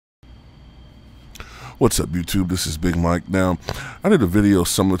What's up, YouTube? This is Big Mike. Now, I did a video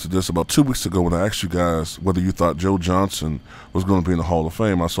similar to this about 2 weeks ago when I asked you guys whether you thought Joe Johnson was going to be in the Hall of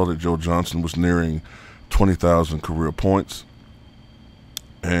Fame. I saw that Joe Johnson was nearing 20,000 career points.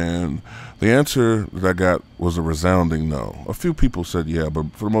 And the answer that I got was a resounding no. A few people said yeah, but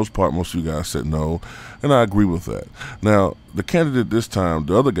for the most part, most of you guys said no, and I agree with that. Now, the candidate this time,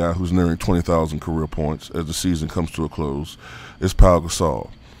 the other guy who's nearing 20,000 career points as the season comes to a close, is Pau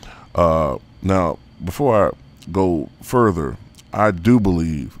Gasol. Now, before I go further, I do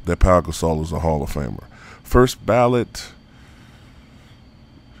believe that Pau Gasol is a Hall of Famer. First ballot.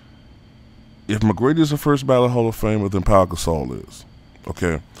 If McGrady is a first ballot Hall of Famer, then Pau Gasol is.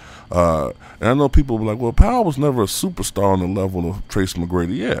 Okay. And I know people will be like, well, Pau was never a superstar on the level of Tracy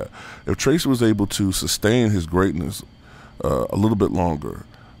McGrady. Yeah. If Tracy was able to sustain his greatness a little bit longer,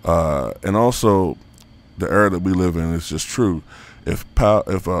 and also the era that we live in is just true. If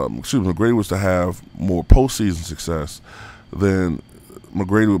McGrady was to have more postseason success, then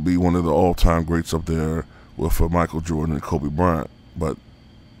McGrady would be one of the all-time greats up there with Michael Jordan and Kobe Bryant. But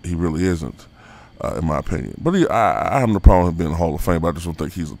he really isn't, in my opinion. But I have no problem with him being in the Hall of Fame, but I just don't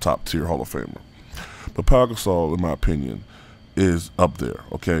think he's a top-tier Hall of Famer. But Pau Gasol, in my opinion, is up there,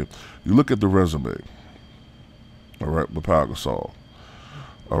 okay? You look at the resume, all right, with Pau Gasol.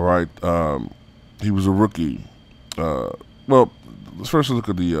 All right, he was a rookie. Well, let's first look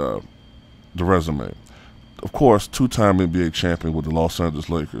at the resume. Of course, two-time NBA champion with the Los Angeles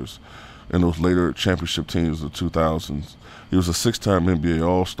Lakers and those later championship teams of the 2000s. He was a six-time NBA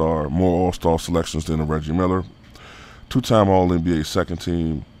All-Star, more All-Star selections than Reggie Miller. Two-time All-NBA second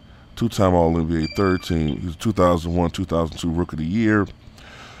team, two-time All-NBA third team. He was a 2001-2002 Rookie of the Year.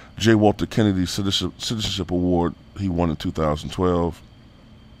 J. Walter Kennedy Citizenship Award he won in 2012.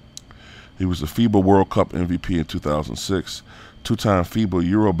 He was the FIBA World Cup MVP in 2006, two-time FIBA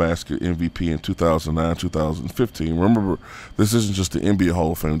Eurobasket MVP in 2009-2015. Remember, this isn't just the NBA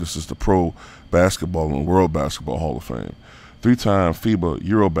Hall of Fame. This is the Pro Basketball and World Basketball Hall of Fame. Three-time FIBA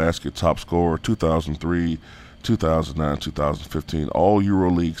Eurobasket top scorer, 2003, 2009, 2015. All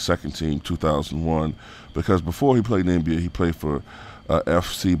EuroLeague second team, 2001. Because before he played in the NBA, he played for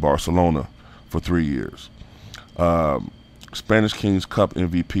FC Barcelona for 3 years. Spanish Kings Cup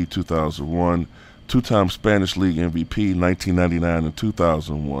MVP 2001, two-time Spanish League MVP 1999 and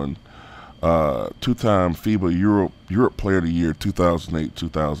 2001, two-time FIBA Europe Player of the Year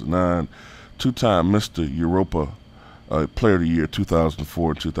 2008-2009, two-time Mr. Europa Player of the Year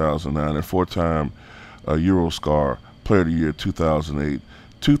 2004 and 2009, and four-time Euroscar Player of the Year 2008,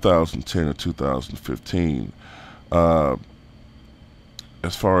 2010, and 2015.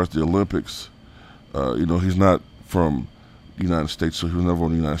 As far as the Olympics, you know, he's not from United States, so he was never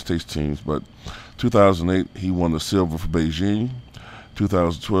on the United States teams. But 2008, he won the silver for Beijing.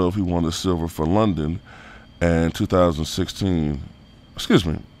 2012, he won the silver for London. And 2016, excuse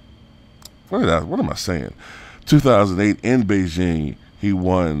me, what am I saying? 2008 in Beijing, he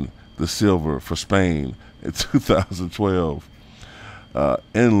won the silver for Spain. In 2012,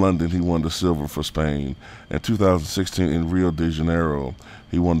 in London, he won the silver for Spain. And 2016 in Rio de Janeiro,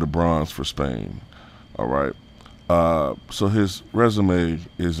 he won the bronze for Spain. All right. So his resume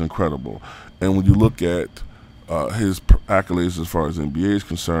is incredible. And when you look at his accolades as far as NBA is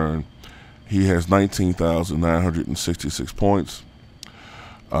concerned, he has 19,966 points.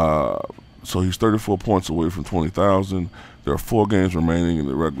 So he's 34 points away from 20,000. There are 4 games remaining in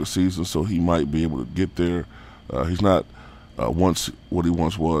the regular season, so he might be able to get there. He's not what he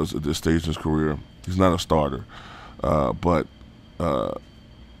once was at this stage in his career. He's not a starter. But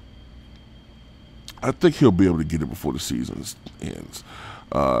I think he'll be able to get it before the season ends.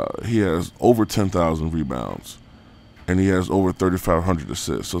 He has over 10,000 rebounds, and he has over 3,500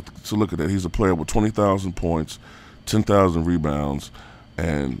 assists. So look at that. He's a player with 20,000 points, 10,000 rebounds,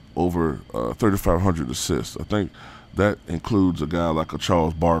 and over 3,500 assists. I think that includes a guy like a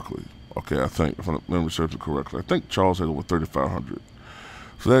Charles Barkley. Okay, I think, if I remember searching correctly, I think Charles had over 3,500.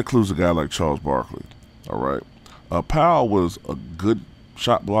 So that includes a guy like Charles Barkley. All right. Pau was a good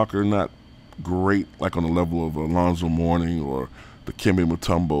shot blocker, not great like on the level of Alonzo Mourning or the Dikembe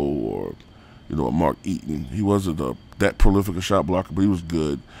Mutombo or, you know, Mark Eaton. He wasn't that prolific a shot blocker, but he was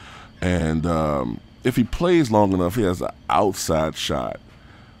good. And if he plays long enough, he has an outside shot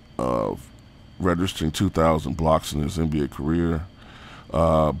of registering 2,000 blocks in his NBA career.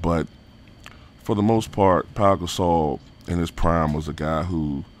 But for the most part, Pau Gasol in his prime was a guy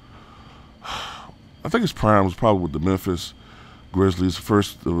who, I think his prime was probably with the Memphis Grizzlies,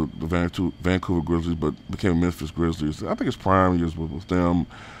 first the Vancouver Grizzlies, but became Memphis Grizzlies. I think his prime years with them,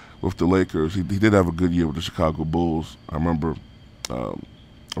 with the Lakers. He did have a good year with the Chicago Bulls. I remember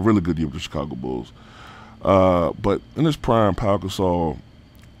a really good year with the Chicago Bulls. But in his prime, Pau Gasol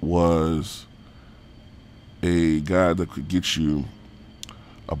was a guy that could get you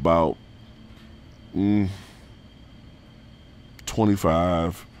about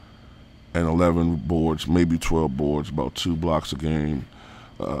 25 and 11 boards, maybe 12 boards, about 2 blocks a game.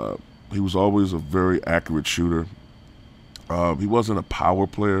 He was always a very accurate shooter. He wasn't a power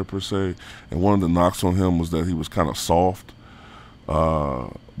player per se, and one of the knocks on him was that he was kind of soft.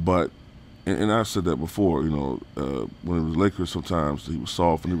 But and I've said that before, when it was Lakers, sometimes he was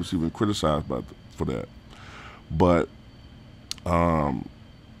soft, and he was even criticized for that. But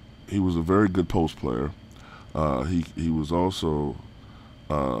he was a very good post player. He was also,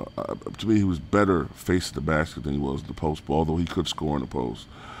 to me, he was better facing the basket than he was in the post, although he could score in the post.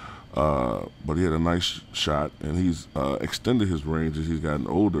 But he had a nice shot, and he's extended his range as he's gotten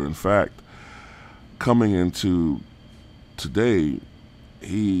older. In fact, coming into today,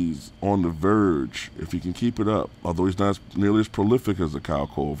 he's on the verge, if he can keep it up, although he's not nearly as prolific as the Kyle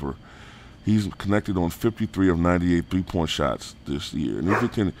Korver, he's connected on 53 of 98 three-point shots this year. And if he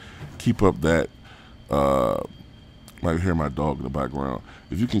can keep up that, I hear my dog in the background.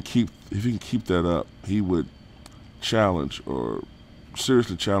 If you can keep that up, he would challenge or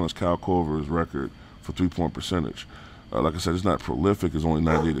seriously challenge Kyle Korver's record for three-point percentage. Like I said, it's not prolific. It's only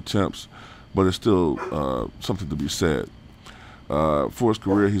 98 attempts, but it's still something to be said. For his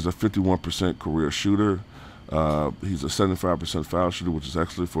career, he's a 51% career shooter. He's a 75% foul shooter, which is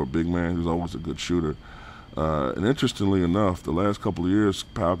excellent for a big man. He's always a good shooter. And interestingly enough, the last couple of years,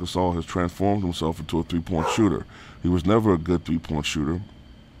 Pau Gasol has transformed himself into a three-point shooter. He was never a good three-point shooter,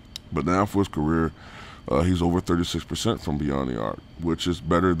 but now for his career, he's over 36% from beyond the arc, which is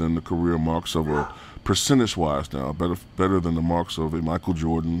better than the career marks of a percentage-wise now, better than the marks of a Michael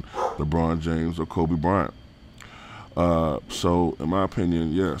Jordan, LeBron James, or Kobe Bryant. So, in my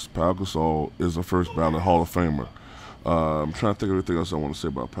opinion, yes, Pau Gasol is a first ballot Hall of Famer. I'm trying to think of everything else I want to say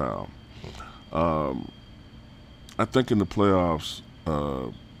about Pau. I think in the playoffs,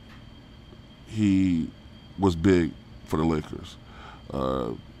 he was big for the Lakers.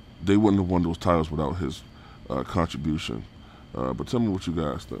 They wouldn't have won those titles without his contribution. But tell me what you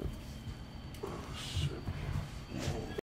guys think.